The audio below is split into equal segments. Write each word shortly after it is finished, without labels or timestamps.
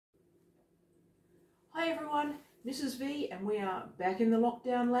Hi everyone, Mrs. V, and we are back in the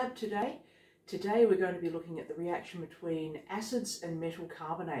lockdown lab today. Today we're going to be looking at the reaction between acids and metal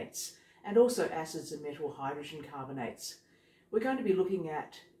carbonates, and also acids and metal hydrogen carbonates. We're going to be looking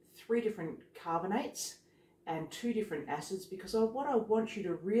at 3 different carbonates and 2 different acids, because what I want you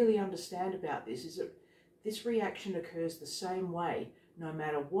to really understand about this is that this reaction occurs the same way no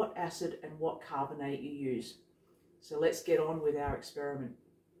matter what acid and what carbonate you use. So let's get on with our experiment.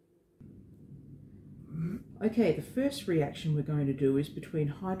 Okay, the first reaction we're going to do is between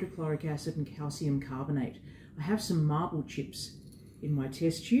hydrochloric acid and calcium carbonate. I have some marble chips in my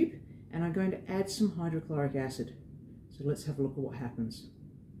test tube and I'm going to add some hydrochloric acid. So let's have a look at what happens.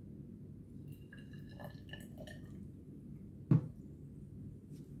 You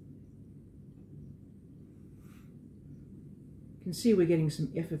can see we're getting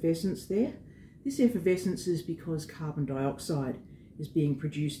some effervescence there. This effervescence is because carbon dioxide is being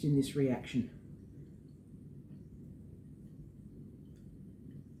produced in this reaction.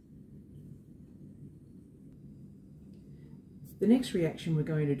 The next reaction we're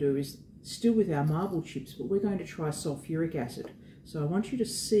going to do is still with our marble chips, but we're going to try sulfuric acid. So I want you to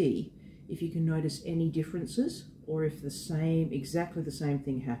see if you can notice any differences or if exactly the same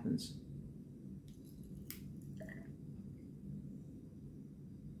thing happens.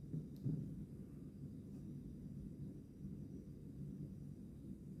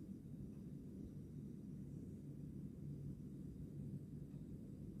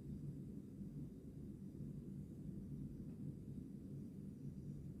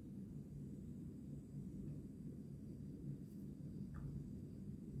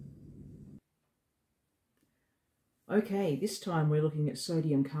 Okay, this time we're looking at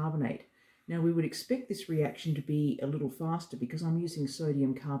sodium carbonate. Now we would expect this reaction to be a little faster because I'm using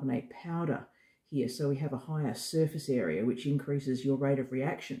sodium carbonate powder here, so we have a higher surface area which increases your rate of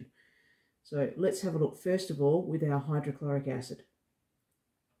reaction. So let's have a look first of all with our hydrochloric acid.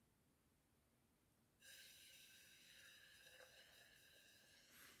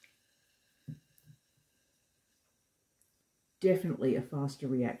 Definitely a faster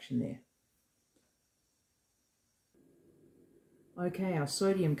reaction there. Okay, our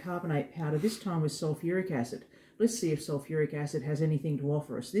sodium carbonate powder, this time with sulfuric acid. Let's see if sulfuric acid has anything to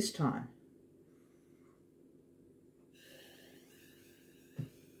offer us this time.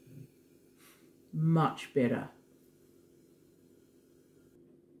 Much better.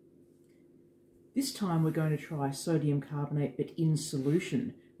 This time we're going to try sodium carbonate but in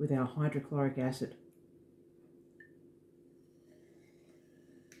solution with our hydrochloric acid.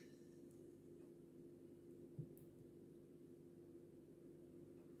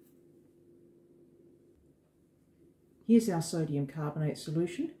 Here's our sodium carbonate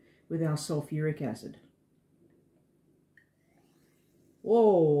solution with our sulfuric acid.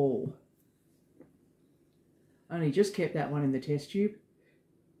 Whoa! Only just kept that one in the test tube.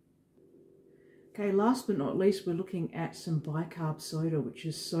 Okay, last but not least, we're looking at some bicarb soda, which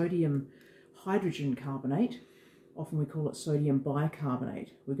is sodium hydrogen carbonate. Often we call it sodium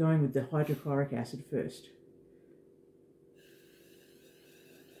bicarbonate. We're going with the hydrochloric acid first.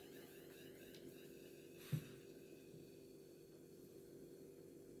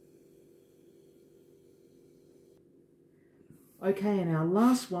 Okay, and our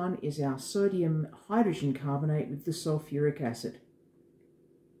last one is our sodium hydrogen carbonate with the sulfuric acid.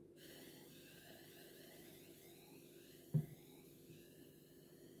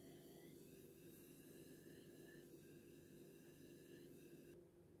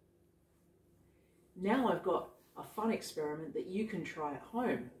 Now I've got a fun experiment that you can try at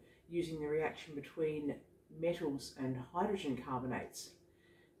home using the reaction between metals and hydrogen carbonates.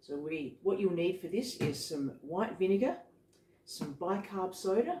 So what you'll need for this is some white vinegar, some bicarb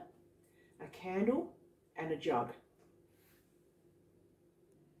soda, a candle and a jug.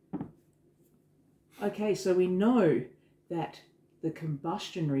 Okay, so we know that the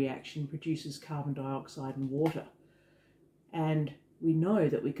combustion reaction produces carbon dioxide and water, and we know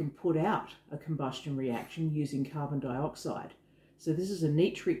that we can put out a combustion reaction using carbon dioxide. So this is a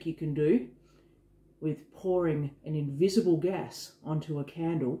neat trick you can do with pouring an invisible gas onto a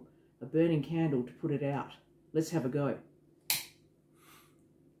candle, a burning candle, to put it out. Let's have a go.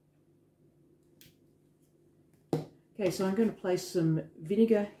 Okay, so I'm going to place some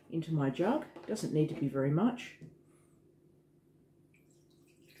vinegar into my jug. Doesn't need to be very much.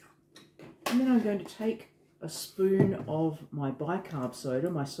 And then I'm going to take a spoon of my bicarb soda,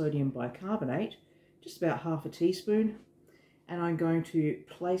 my sodium bicarbonate, just about half a teaspoon, and I'm going to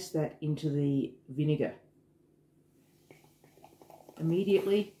place that into the vinegar.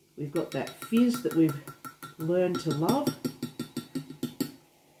 Immediately, we've got that fizz that we've learned to love.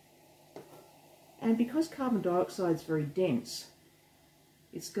 And because carbon dioxide is very dense,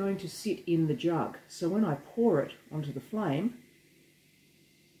 it's going to sit in the jug. So when I pour it onto the flame,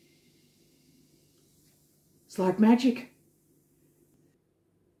 it's like magic.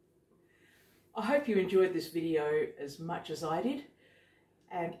 I hope you enjoyed this video as much as I did.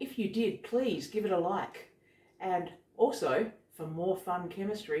 And if you did, please give it a like. And also, for more fun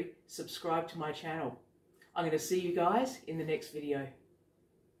chemistry, subscribe to my channel. I'm going to see you guys in the next video.